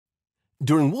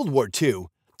During World War II,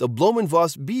 the Blohm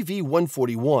Voss BV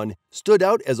 141 stood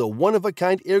out as a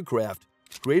one-of-a-kind aircraft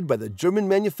created by the German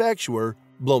manufacturer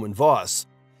Blohm Voss.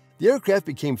 The aircraft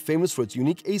became famous for its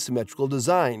unique asymmetrical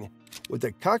design, with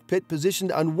the cockpit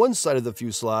positioned on one side of the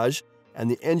fuselage and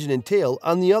the engine and tail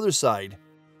on the other side.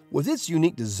 With its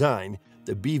unique design,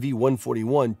 the BV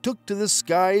 141 took to the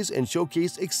skies and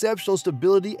showcased exceptional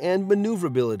stability and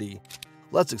maneuverability.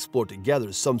 Let's explore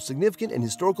together some significant and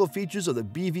historical features of the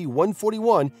BV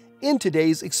 141 in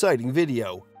today's exciting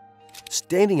video.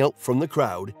 Standing out from the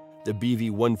crowd, the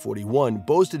BV 141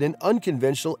 boasted an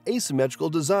unconventional asymmetrical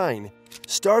design,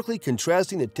 starkly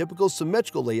contrasting the typical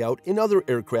symmetrical layout in other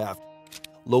aircraft.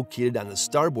 Located on the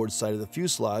starboard side of the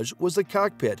fuselage was the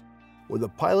cockpit, where the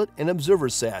pilot and observer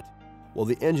sat, while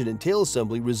the engine and tail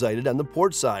assembly resided on the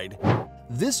port side.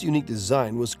 This unique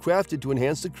design was crafted to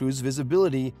enhance the crew's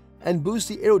visibility and boost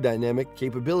the aerodynamic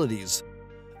capabilities.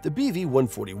 The BV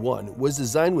 141 was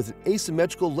designed with an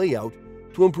asymmetrical layout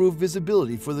to improve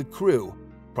visibility for the crew,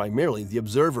 primarily the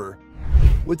observer.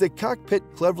 With the cockpit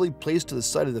cleverly placed to the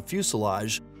side of the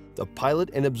fuselage, the pilot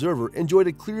and observer enjoyed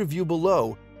a clear view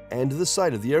below and to the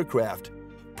side of the aircraft,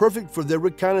 perfect for their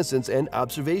reconnaissance and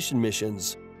observation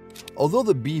missions. Although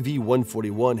the BV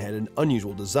 141 had an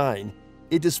unusual design,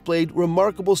 it displayed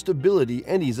remarkable stability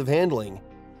and ease of handling.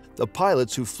 The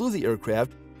pilots who flew the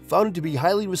aircraft found it to be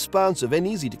highly responsive and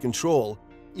easy to control,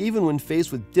 even when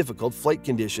faced with difficult flight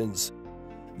conditions.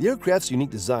 The aircraft's unique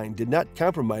design did not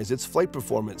compromise its flight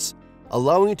performance,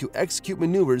 allowing it to execute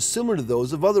maneuvers similar to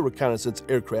those of other reconnaissance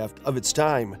aircraft of its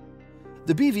time.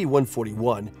 The BV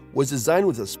 141 was designed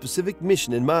with a specific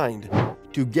mission in mind: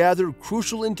 to gather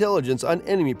crucial intelligence on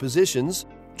enemy positions,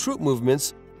 troop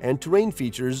movements, and terrain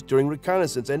features during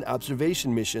reconnaissance and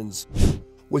observation missions.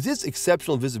 With its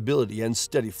exceptional visibility and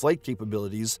steady flight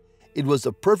capabilities, it was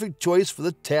the perfect choice for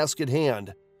the task at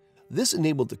hand. This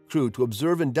enabled the crew to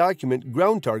observe and document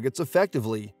ground targets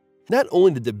effectively. Not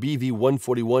only did the BV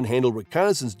 141 handle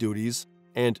reconnaissance duties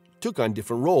and took on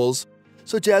different roles,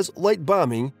 such as light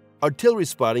bombing, artillery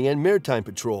spotting, and maritime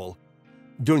patrol.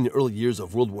 During the early years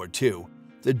of World War II,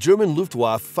 the German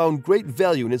Luftwaffe found great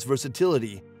value in its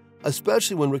versatility,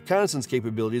 especially when reconnaissance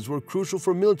capabilities were crucial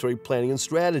for military planning and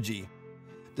strategy.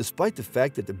 Despite the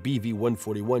fact that the BV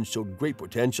 141 showed great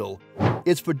potential,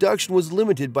 its production was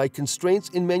limited by constraints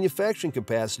in manufacturing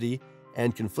capacity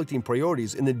and conflicting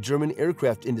priorities in the German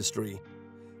aircraft industry.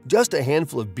 Just a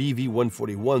handful of BV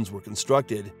 141s were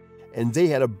constructed, and they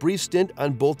had a brief stint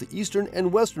on both the Eastern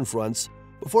and Western fronts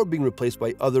before being replaced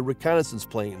by other reconnaissance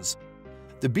planes.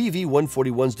 The BV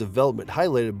 141's development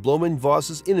highlighted Blohm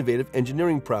Voss's innovative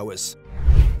engineering prowess.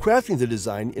 Crafting the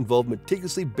design involved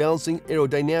meticulously balancing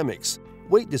aerodynamics,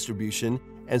 weight distribution,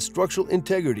 and structural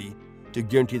integrity to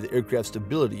guarantee the aircraft's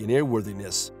stability and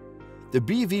airworthiness. The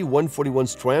BV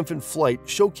 141's triumphant flight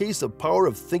showcased the power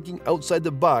of thinking outside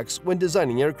the box when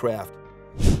designing aircraft.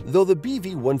 Though the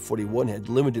BV 141 had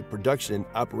limited production and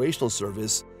operational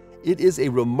service, it is a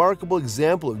remarkable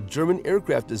example of German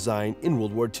aircraft design in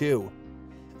World War II.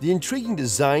 The intriguing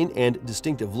design and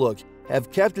distinctive look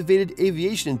have captivated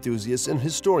aviation enthusiasts and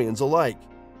historians alike.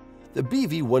 The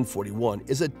BV 141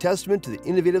 is a testament to the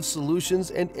innovative solutions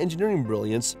and engineering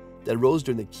brilliance that rose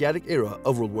during the chaotic era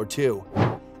of World War II.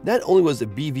 Not only was the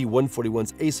BV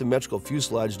 141's asymmetrical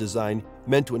fuselage design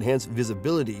meant to enhance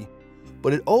visibility,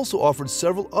 but it also offered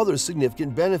several other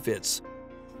significant benefits.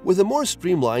 With a more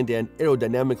streamlined and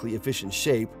aerodynamically efficient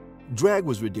shape, drag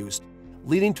was reduced,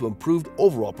 leading to improved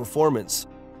overall performance.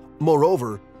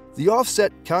 Moreover, the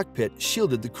offset cockpit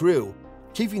shielded the crew,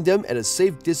 keeping them at a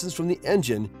safe distance from the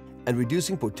engine and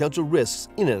reducing potential risks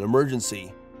in an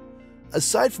emergency.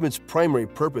 Aside from its primary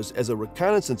purpose as a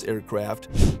reconnaissance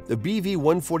aircraft, the BV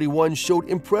 141 showed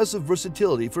impressive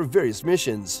versatility for various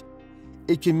missions.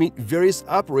 It can meet various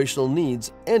operational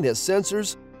needs and has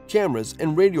sensors, cameras,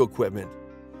 and radio equipment.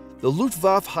 The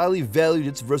Luftwaffe highly valued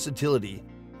its versatility,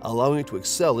 allowing it to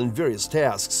excel in various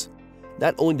tasks.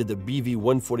 Not only did the BV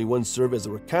 141 serve as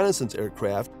a reconnaissance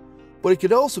aircraft, but it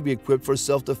could also be equipped for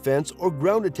self-defense or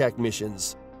ground attack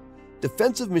missions.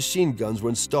 Defensive machine guns were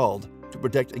installed to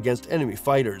protect against enemy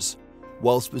fighters,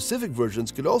 while specific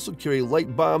versions could also carry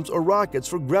light bombs or rockets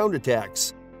for ground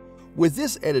attacks. With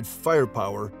this added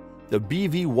firepower, the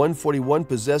BV 141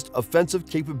 possessed offensive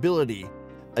capability,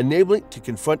 enabling it to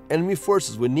confront enemy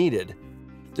forces when needed.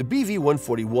 The BV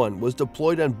 141 was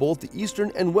deployed on both the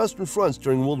Eastern and Western fronts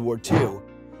during World War II.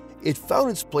 It found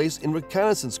its place in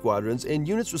reconnaissance squadrons and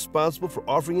units responsible for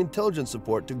offering intelligence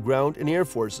support to ground and air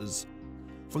forces.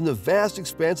 From the vast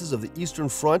expanses of the Eastern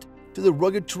Front to the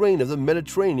rugged terrain of the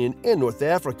Mediterranean and North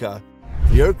Africa,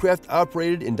 the aircraft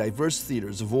operated in diverse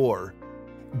theaters of war.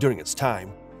 During its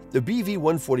time, the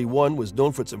BV-141 was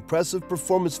known for its impressive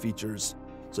performance features,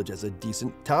 such as a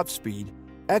decent top speed,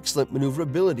 excellent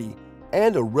maneuverability,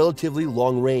 and a relatively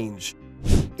long range.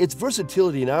 Its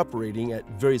versatility in operating at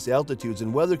various altitudes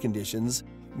and weather conditions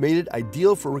made it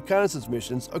ideal for reconnaissance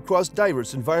missions across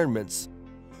diverse environments.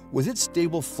 With its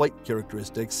stable flight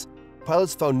characteristics,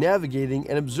 pilots found navigating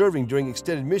and observing during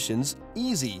extended missions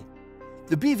easy.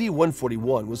 The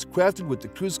BV-141 was crafted with the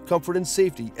crew's comfort and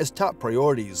safety as top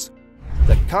priorities.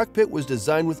 The cockpit was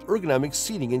designed with ergonomic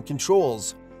seating and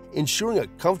controls, ensuring a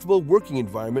comfortable working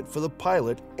environment for the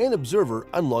pilot and observer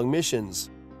on long missions.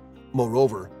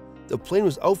 Moreover, the plane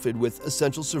was outfitted with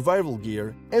essential survival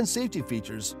gear and safety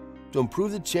features to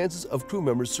improve the chances of crew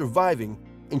members surviving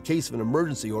in case of an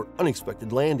emergency or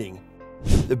unexpected landing.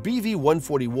 The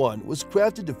BV-141 was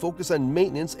crafted to focus on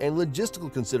maintenance and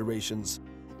logistical considerations,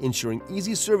 ensuring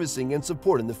easy servicing and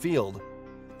support in the field.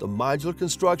 The modular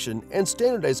construction and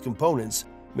standardized components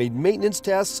made maintenance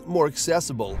tasks more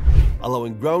accessible,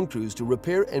 allowing ground crews to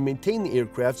repair and maintain the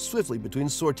aircraft swiftly between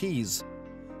sorties.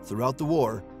 Throughout the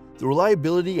war, the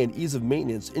reliability and ease of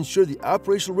maintenance ensured the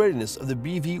operational readiness of the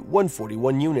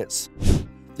BV-141 units.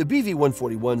 The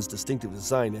BV-141's distinctive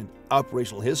design and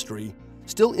operational history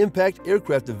still impact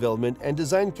aircraft development and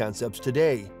design concepts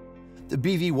today. The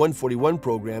BV-141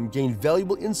 program gained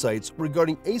valuable insights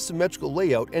regarding asymmetrical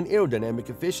layout and aerodynamic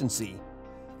efficiency.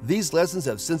 These lessons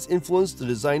have since influenced the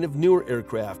design of newer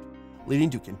aircraft, leading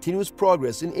to continuous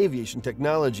progress in aviation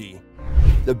technology.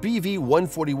 The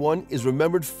BV-141 is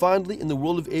remembered fondly in the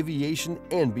world of aviation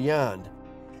and beyond.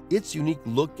 Its unique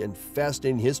look and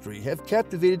fascinating history have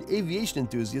captivated aviation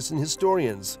enthusiasts and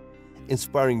historians,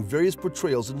 inspiring various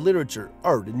portrayals in literature,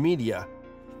 art, and media.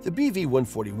 The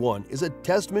BV-141 is a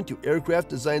testament to aircraft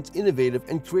design's innovative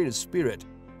and creative spirit,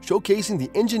 showcasing the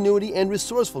ingenuity and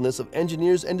resourcefulness of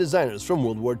engineers and designers from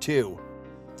World War II.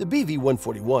 The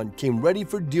BV-141 came ready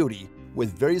for duty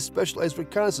with various specialized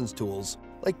reconnaissance tools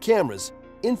like cameras,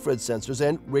 infrared sensors,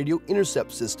 and radio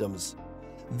intercept systems.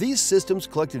 These systems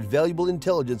collected valuable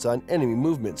intelligence on enemy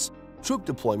movements, troop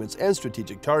deployments, and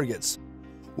strategic targets.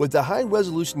 With the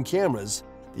high-resolution cameras,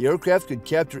 the aircraft could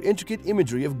capture intricate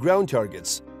imagery of ground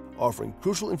targets, offering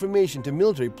crucial information to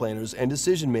military planners and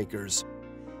decision-makers.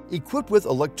 Equipped with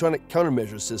electronic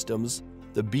countermeasure systems,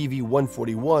 the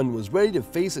BV-141 was ready to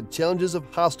face the challenges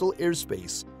of hostile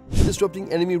airspace,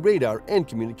 disrupting enemy radar and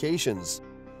communications.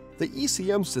 The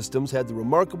ECM systems had the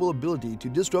remarkable ability to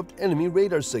disrupt enemy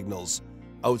radar signals,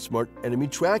 outsmart enemy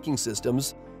tracking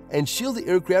systems, and shield the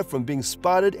aircraft from being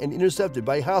spotted and intercepted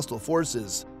by hostile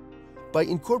forces. By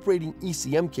incorporating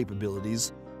ECM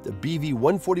capabilities, the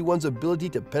BV-141's ability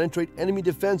to penetrate enemy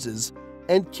defenses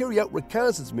and carry out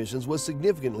reconnaissance missions was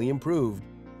significantly improved.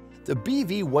 The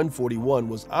BV-141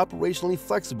 was operationally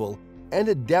flexible and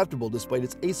adaptable despite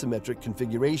its asymmetric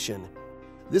configuration.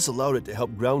 This allowed it to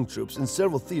help ground troops in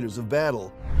several theaters of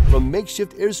battle, from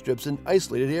makeshift airstrips in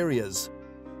isolated areas.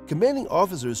 Commanding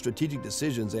officers' strategic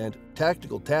decisions and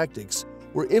tactical tactics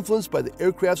were influenced by the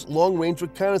aircraft's long-range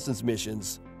reconnaissance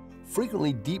missions,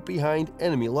 frequently deep behind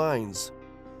enemy lines.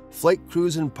 Flight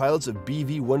crews and pilots of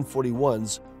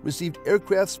BV-141s received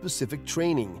aircraft-specific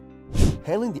training.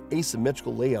 Handling the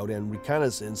asymmetrical layout and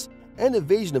reconnaissance and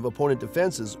evasion of opponent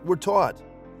defenses were taught.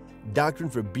 Doctrine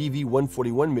for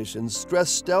BV-141 missions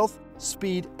stressed stealth,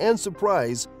 speed, and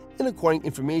surprise in acquiring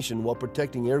information while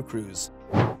protecting aircrews.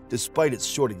 Despite its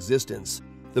short existence,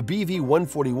 the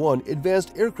BV-141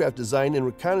 advanced aircraft design and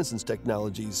reconnaissance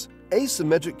technologies.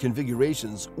 Asymmetric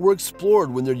configurations were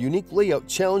explored when their unique layout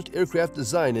challenged aircraft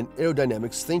design and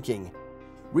aerodynamics thinking.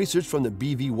 Research from the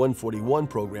BV-141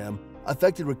 program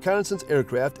affected reconnaissance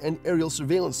aircraft and aerial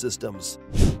surveillance systems.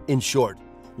 In short,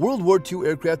 World War II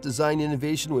aircraft design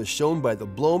innovation was shown by the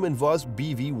Blohm Voss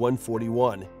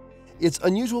BV-141. Its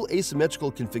unusual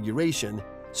asymmetrical configuration,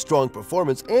 strong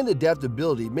performance, and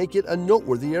adaptability make it a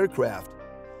noteworthy aircraft.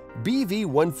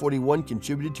 BV-141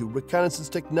 contributed to reconnaissance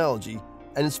technology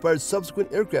and inspired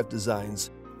subsequent aircraft designs,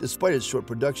 despite its short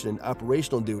production and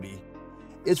operational duty.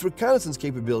 Its reconnaissance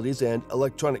capabilities and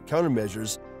electronic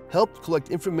countermeasures helped collect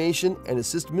information and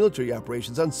assist military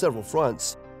operations on several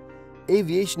fronts.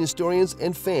 Aviation historians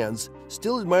and fans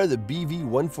still admire the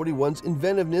BV-141's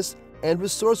inventiveness and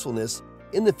resourcefulness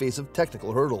in the face of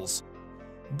technical hurdles.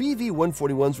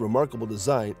 BV-141's remarkable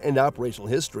design and operational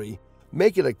history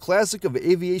make it a classic of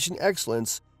aviation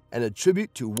excellence and a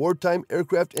tribute to wartime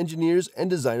aircraft engineers and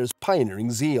designers'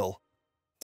 pioneering zeal.